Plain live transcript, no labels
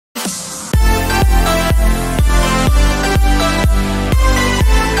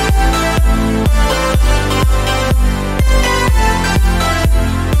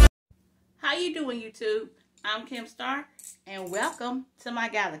I'm Kim Star, and welcome to my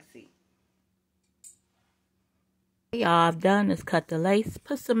galaxy. All I've done is cut the lace,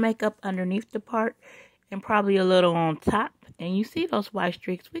 put some makeup underneath the part, and probably a little on top. And you see those white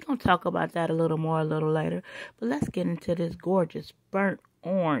streaks. We're going to talk about that a little more a little later. But let's get into this gorgeous burnt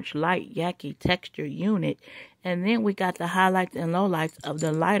orange, light yaki texture unit. And then we got the highlights and lowlights of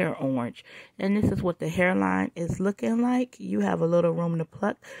the lighter orange. And this is what the hairline is looking like. You have a little room to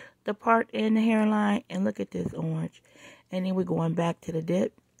pluck the part in the hairline. And look at this orange. And then we're going back to the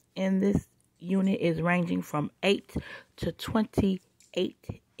dip. And this unit is ranging from 8 to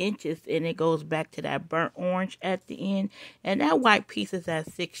 28 inches, and it goes back to that burnt orange at the end. And that white piece is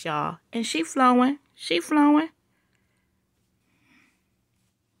at 6, y'all. And she flowing. She flowing.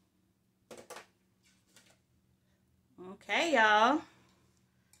 Okay, y'all.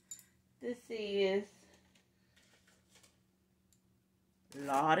 This is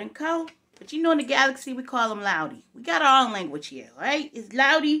Laude and Co. But you know in the galaxy we call them Laude. We got our own language here, right? It's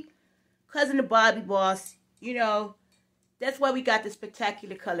Laude, cousin of Bobby Boss. You know, that's why we got this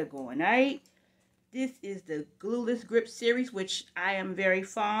spectacular color going, right? This is the Glueless Grip series, which I am very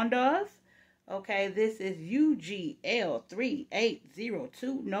fond of. Okay, this is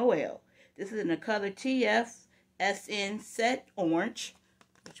UGL802 NOELLE. This is in the color TF SNSETORG,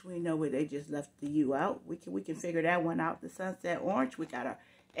 which we know where they just left the U out. We can figure that one out. The sunset orange. We got our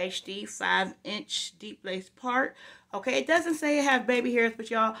HD 5-inch deep lace part. Okay, it doesn't say it have baby hairs,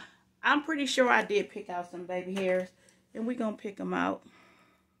 but y'all, I'm pretty sure I did pick out some baby hairs. And we're going to pick them out.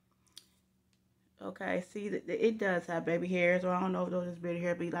 Okay, see, that it does have baby hairs. Or I don't know if those baby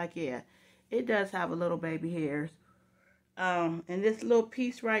hair be like, yeah. It does have a little baby hairs. And this little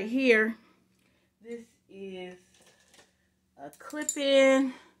piece right here, this is a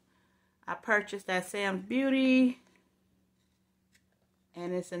clip-in. I purchased at Sam's Beauty.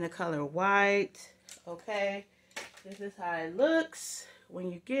 And it's in the color white. Okay, this is how it looks when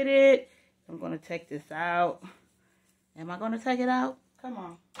you get it. I'm going to take this out. Am I going to take it out? Come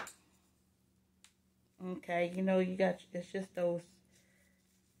on. Okay, you know, you got, it's just those.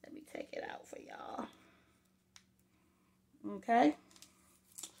 Let me take it out for y'all. Okay.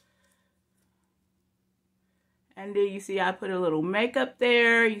 And then you see I put a little makeup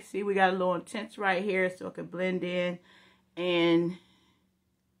there. You see we got a little intense right here so it can blend in. And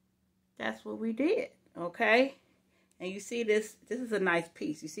that's what we did. Okay. And you see this is a nice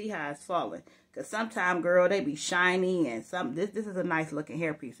piece. You see how it's falling. Because sometimes, girl, they be shiny and this is a nice looking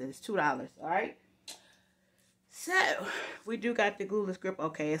hair piece. And it's $2, all right? So, we do got the glueless grip.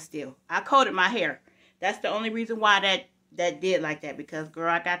 Okay, it's still. I coated my hair. That's the only reason why that did like that. Because, girl,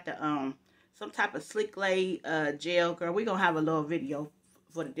 I got the, some type of slick lay gel. Girl, we're going to have a little video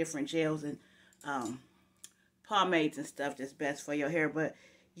for the different gels and pomades and stuff that's best for your hair. But,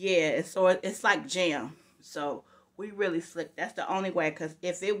 yeah, it's like jam. So, we really slick. That's the only way, because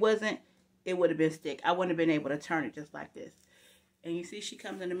if it wasn't, it would have been stick. I wouldn't have been able to turn it just like this. And you see she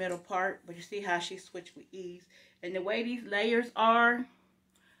comes in the middle part, but you see how she switched with ease. And the way these layers are,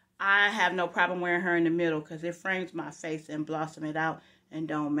 I have no problem wearing her in the middle because it frames my face and blossom it out and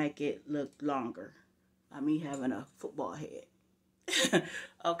don't make it look longer by me having a football head.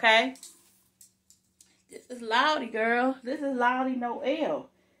 Okay? This is Laude, girl. This is Laude NOELLE.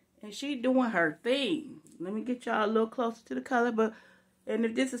 And she doing her thing. Let me get y'all a little closer to the color. And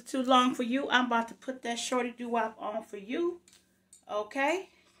if this is too long for you, I'm about to put that shorty doo-wop on for you. Okay?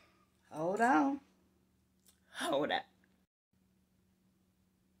 Hold on. Hold up.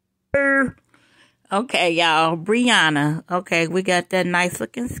 Okay, y'all. BRIANNA. Okay, we got that nice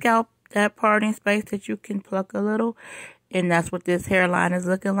looking scalp, that parting space that you can pluck a little. And that's what this hairline is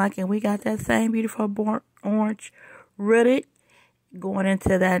looking like. And we got that same beautiful burnt orange rooted, going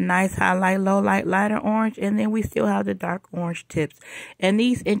into that nice highlight, low light, lighter orange. And then we still have the dark orange tips. And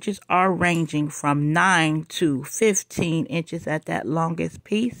these inches are ranging from 9 to 15 inches at that longest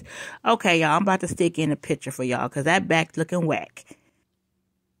piece. Okay, y'all, I'm about to stick in a picture for y'all because that back's looking whack.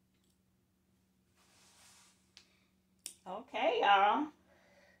 Okay, y'all.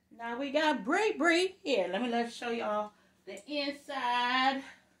 Now we got Brie. Here, let's show y'all the inside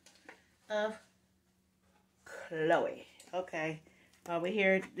of Chloe. Okay. Over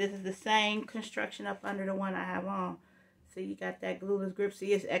here, this is the same construction up under the one I have on. See, you got that glueless grip.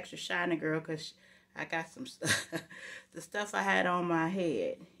 See, it's extra shiny, girl, because I got some stuff, the stuff I had on my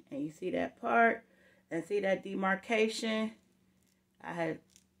head. And you see that part? And see that demarcation?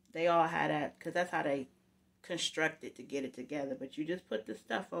 They all had that, because that's how they constructed to get it together. But you just put the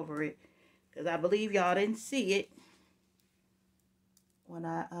stuff over it, because I believe y'all didn't see it when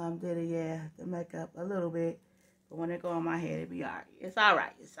I did it, yeah, the makeup a little bit. But when it go on my head, it be all right. It's all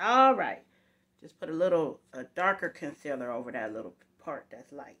right. It's all right. Just put a darker concealer over that little part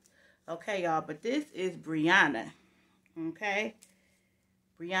that's light. Okay, y'all, but this is Brianna. Okay.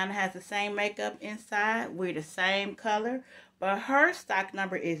 Brianna has the same makeup inside. We're the same color. But her stock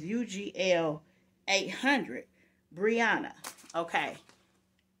number is UGL800. Brianna. Okay.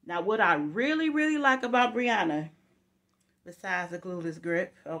 Now, what I really, really like about Brianna, besides the glueless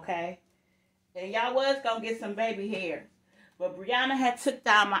grip, okay, and y'all was going to get some baby hair, but Brianna had took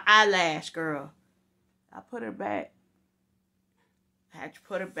down my eyelash, girl. I put her back. I had to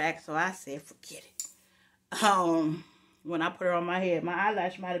put her back, so I said, forget it. When I put her on my head, my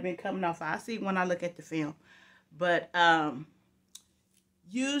eyelash might have been coming off. I'll see when I look at the film. But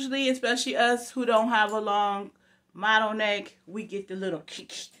usually, especially us who don't have a long model neck, we get the little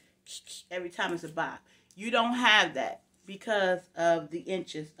every time it's a bob. You don't have that because of the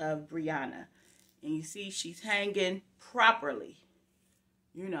inches of Brianna. And you see she's hanging properly.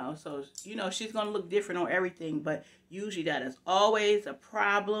 You know, so, you know, she's going to look different on everything. But usually that is always a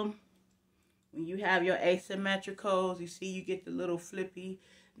problem. When you have your asymmetricals, you see you get the little flippy.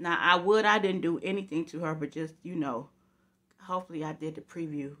 Now, I didn't do anything to her, but just, you know, hopefully I did the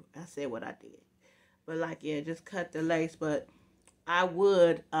preview. I said what I did. But, like, yeah, just cut the lace. But I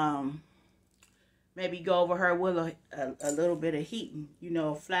would maybe go over her with a little bit of heating, you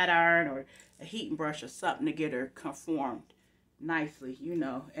know, a flat iron or a heating brush or something to get her conformed nicely, you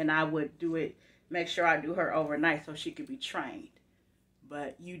know. And I would do it, make sure I do her overnight so she could be trained.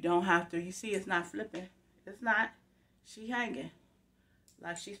 But you don't have to. You see, it's not flipping. It's not. She hanging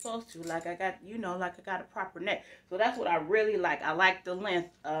like she's supposed to. Like I got, you know, like I got a proper neck. So that's what I really like. I like the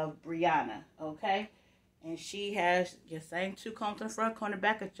length of Brianna, okay? And she has your same 2 combs in the front, comb in the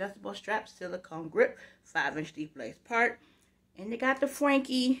back, adjustable strap, silicone grip, 5-inch deep lace part. And they got the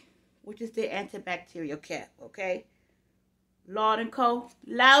Frankie, which is the antibacterial cap, okay? Laude & Co.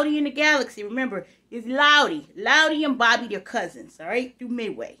 Laude in the Galaxy. Remember, it's Laude. Laude and Bobby, their cousins, all right? Through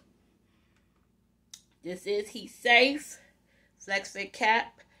Midway. This is Heat Safe. Flex Fit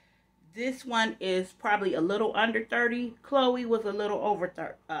Cap. This one is probably a little under 30. Chloe was a little over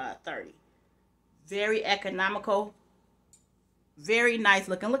 30. Very economical. Very nice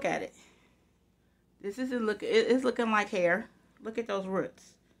looking. Look at it. This isn't looking, it's looking like hair. Look at those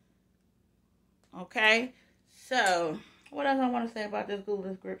roots. Okay? So, what else I want to say about this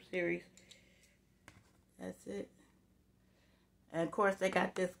Glueless Grip series? That's it. And of course, they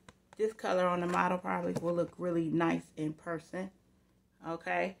got this color on the model. Probably will look really nice in person.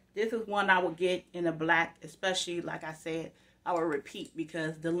 Okay. This is one I would get in a black, especially, like I said, I will repeat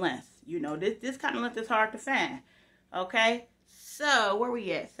because the length. You know, this kind of length is hard to find. Okay. So, where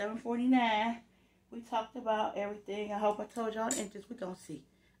we at? 749. We talked about everything. I hope I told y'all inches. We're going to see.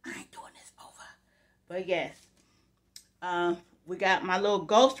 I ain't doing this over. But yes. We got my little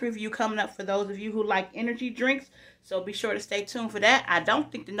ghost review coming up for those of you who like energy drinks. So be sure to stay tuned for that. I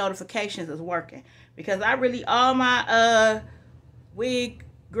don't think the notifications is working because I really, all my wig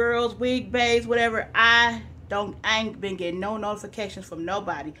girls, wig babes, whatever, I ain't been getting no notifications from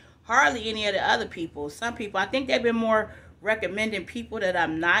nobody. Hardly any of the other people. Some people, I think they've been more recommending people that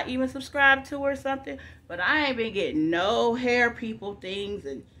I'm not even subscribed to or something. But I ain't been getting no hair people things.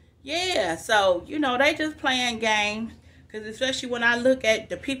 And yeah, so, you know, they just playing games. Because especially when I look at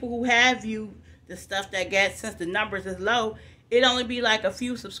the people who have viewed the stuff that gets, since the numbers is low, it only be like a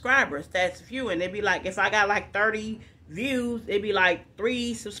few subscribers that's viewing. It'd be like, if I got like 30 views, it'd be like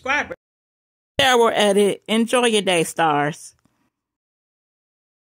 3 subscribers. There we're at it. Enjoy your day, stars.